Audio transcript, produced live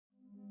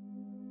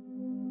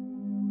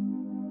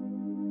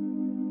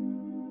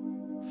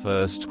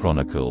1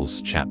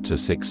 Chronicles chapter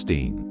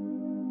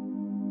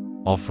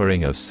 16.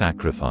 Offering of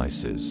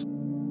sacrifices.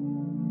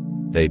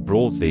 They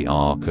brought the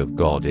ark of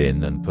God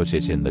in and put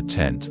it in the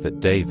tent that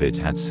David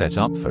had set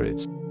up for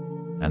it,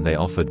 and they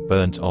offered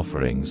burnt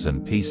offerings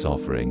and peace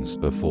offerings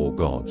before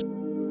God.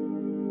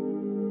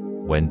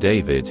 When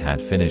David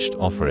had finished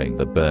offering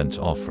the burnt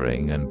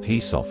offering and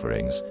peace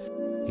offerings,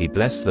 he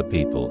blessed the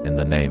people in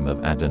the name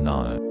of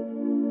Adonai.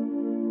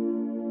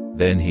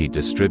 Then he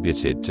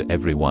distributed to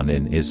everyone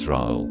in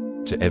Israel,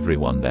 to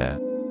everyone there,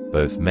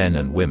 both men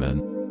and women,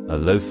 a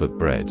loaf of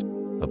bread,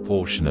 a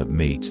portion of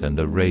meat and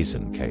a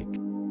raisin cake.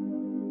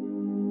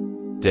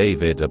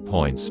 David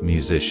appoints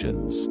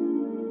musicians.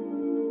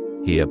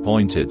 He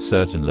appointed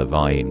certain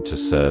Levites to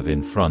serve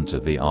in front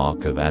of the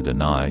ark of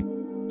Adonai,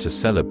 to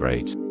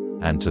celebrate,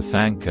 and to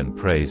thank and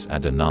praise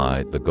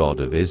Adonai the God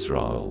of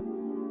Israel.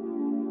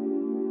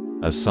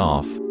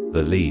 Asaph,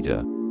 the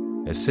leader,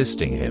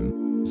 assisting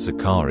him,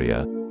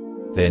 Zechariah,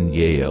 then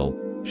Yeiel,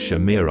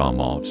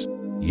 Shemiramoth,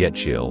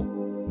 Yechiel,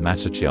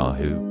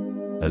 Mattityahu,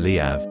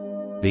 Eliav,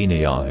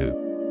 Benayahu,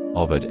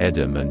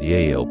 Obed-Edom and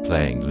Yeiel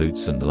playing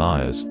lutes and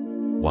lyres,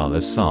 while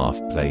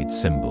Asaph played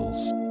cymbals.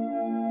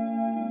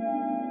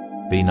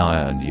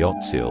 Benaiah and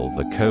Yotziel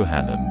the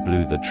Kohanim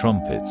blew the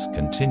trumpets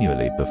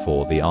continually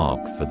before the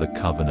ark for the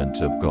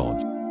covenant of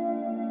God.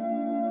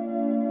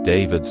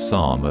 David's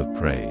Psalm of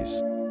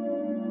Praise.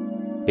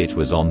 It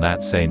was on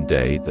that same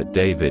day that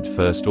David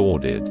first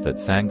ordered that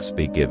thanks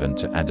be given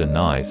to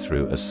Adonai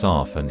through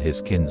Asaph and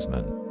his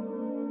kinsmen.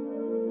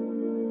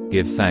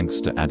 Give thanks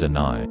to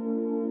Adonai.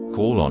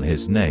 Call on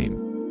his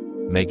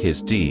name. Make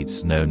his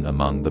deeds known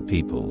among the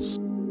peoples.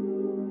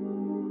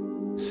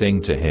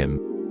 Sing to him,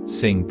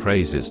 sing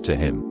praises to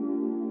him.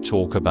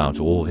 Talk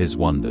about all his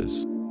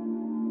wonders.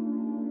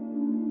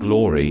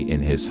 Glory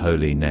in his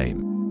holy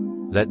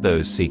name. Let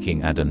those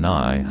seeking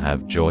Adonai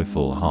have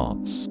joyful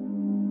hearts.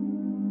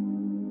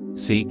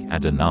 Seek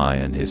Adonai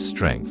and his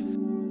strength.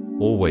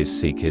 Always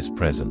seek his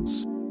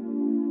presence.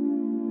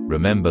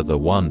 Remember the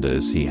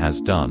wonders he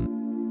has done,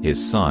 his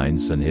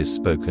signs and his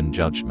spoken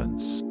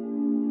judgments.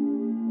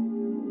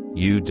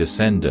 You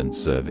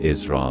descendants of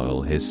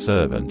Israel his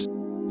servant,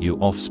 you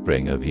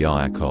offspring of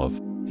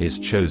Yaakov, his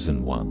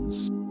chosen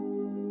ones.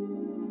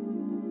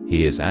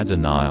 He is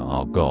Adonai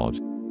our God,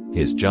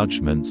 his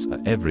judgments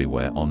are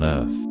everywhere on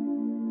earth.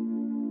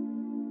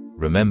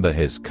 Remember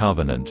his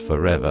covenant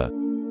forever,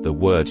 the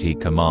word he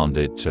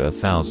commanded to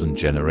 1,000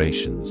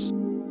 generations.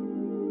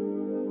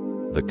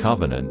 The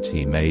covenant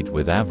he made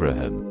with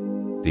Abraham,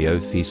 the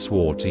oath he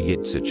swore to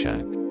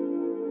Yitzchak,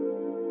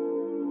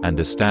 and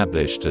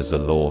established as a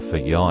law for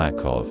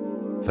Yaakov,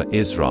 for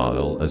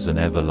Israel as an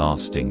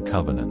everlasting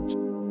covenant.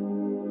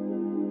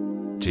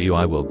 To you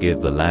I will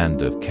give the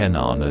land of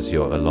Canaan as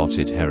your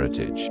allotted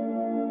heritage.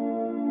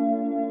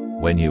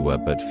 When you were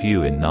but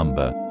few in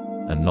number,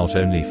 and not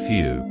only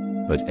few,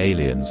 but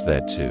aliens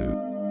thereto,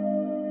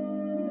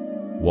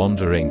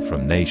 wandering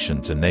from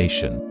nation to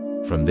nation,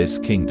 from this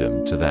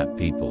kingdom to that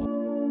people.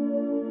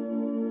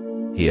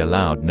 He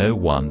allowed no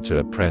one to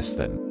oppress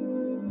them.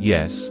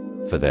 Yes,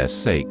 for their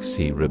sakes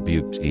he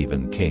rebuked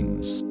even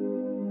kings.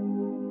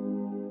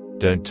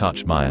 Don't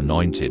touch my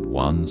anointed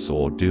ones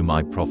or do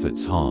my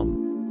prophets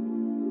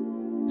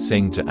harm.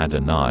 Sing to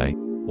Adonai,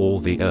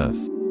 all the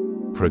earth.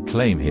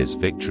 Proclaim his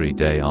victory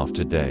day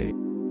after day.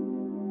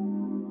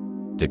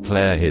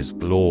 Declare his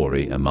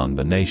glory among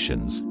the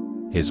nations,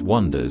 his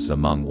wonders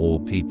among all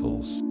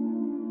peoples.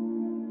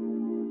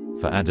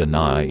 For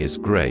Adonai is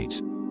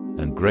great,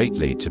 and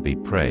greatly to be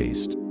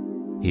praised.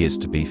 He is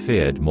to be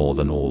feared more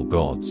than all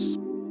gods.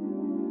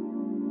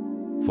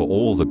 For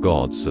all the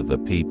gods of the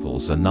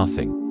peoples are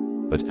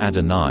nothing, but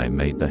Adonai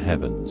made the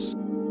heavens.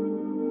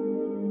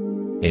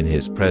 In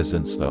his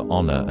presence are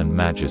honor and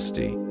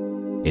majesty,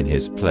 in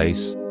his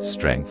place,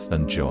 strength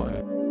and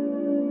joy.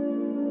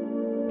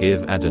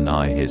 Give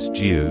Adonai his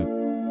due,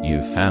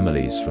 you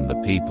families from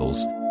the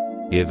peoples,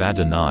 give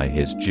Adonai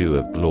his due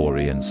of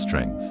glory and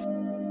strength.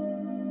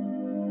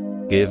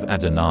 Give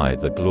Adonai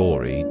the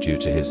glory due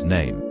to his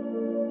name.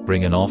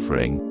 Bring an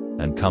offering,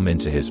 and come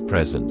into his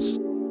presence.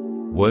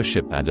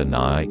 Worship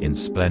Adonai in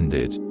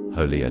splendid,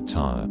 holy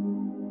attire.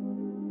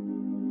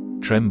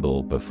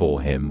 Tremble before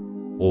him,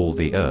 all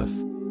the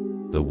earth.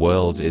 The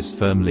world is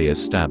firmly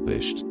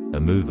established,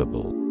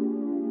 immovable.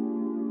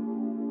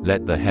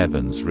 Let the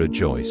heavens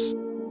rejoice.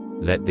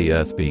 Let the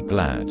earth be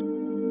glad.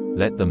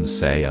 Let them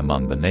say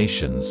among the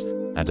nations,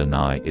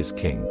 Adonai is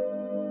king.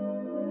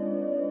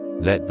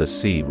 Let the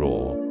sea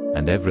roar,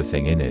 and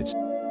everything in it.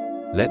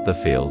 Let the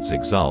fields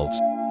exult,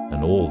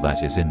 and all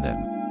that is in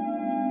them.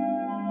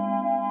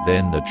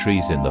 Then the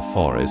trees in the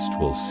forest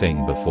will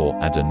sing before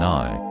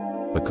Adonai,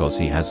 because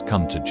he has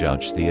come to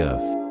judge the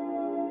earth.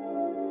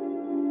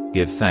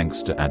 Give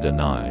thanks to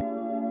Adonai,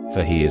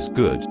 for he is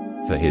good,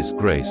 for his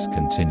grace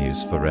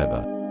continues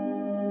forever.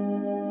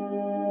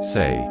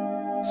 Say,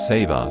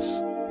 save us,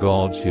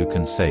 God who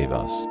can save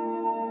us.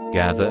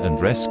 Gather and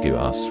rescue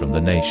us from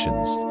the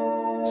nations,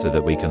 so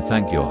that we can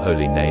thank your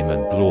holy name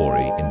and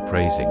glory in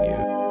praising you.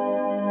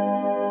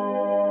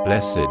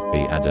 Blessed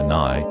be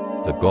Adonai,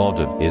 the God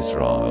of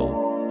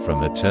Israel,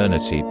 from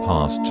eternity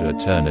past to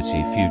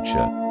eternity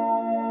future."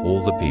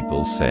 All the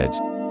people said,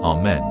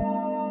 "Amen,"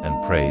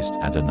 and praised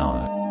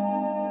Adonai,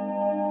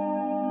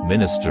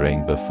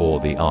 ministering before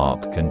the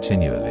ark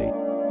continually.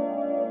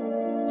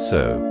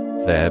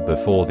 So, there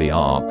before the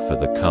ark for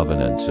the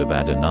covenant of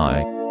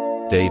Adonai,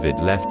 David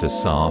left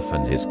Asaph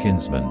and his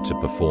kinsmen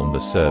to perform the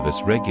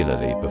service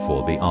regularly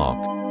before the ark,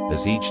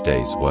 as each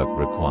day's work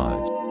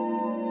required.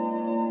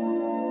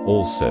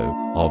 Also,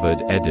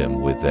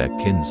 Obed-Edom with their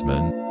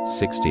kinsmen,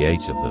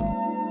 68 of them.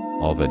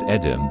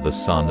 Obed-Edom the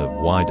son of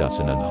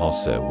Idutun and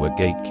Hosa were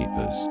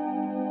gatekeepers.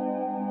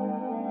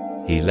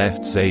 He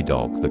left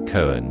Zadok the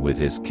Cohen with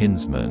his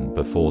kinsmen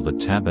before the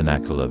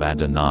tabernacle of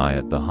Adonai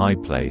at the high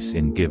place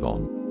in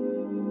Givon,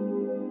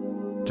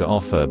 to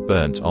offer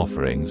burnt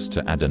offerings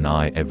to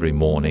Adonai every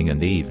morning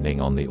and evening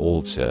on the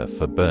altar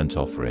for burnt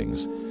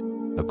offerings,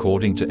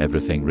 according to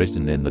everything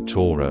written in the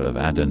Torah of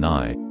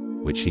Adonai,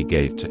 which he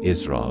gave to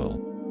Israel.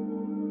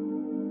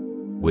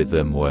 With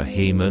them were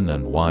Heman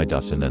and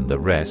Idutun and the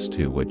rest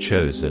who were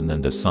chosen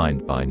and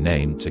assigned by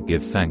name to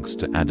give thanks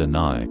to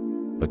Adonai,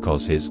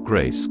 because his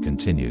grace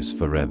continues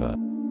forever.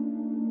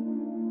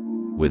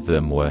 With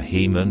them were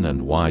Heman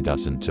and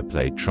Idutun to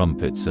play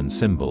trumpets and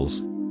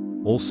cymbals,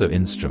 also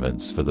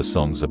instruments for the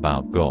songs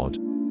about God,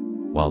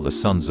 while the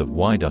sons of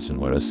Idutun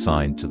were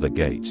assigned to the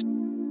gate.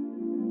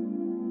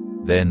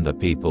 Then the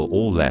people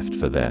all left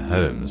for their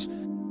homes,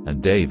 and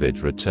David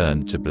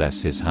returned to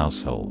bless his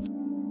household.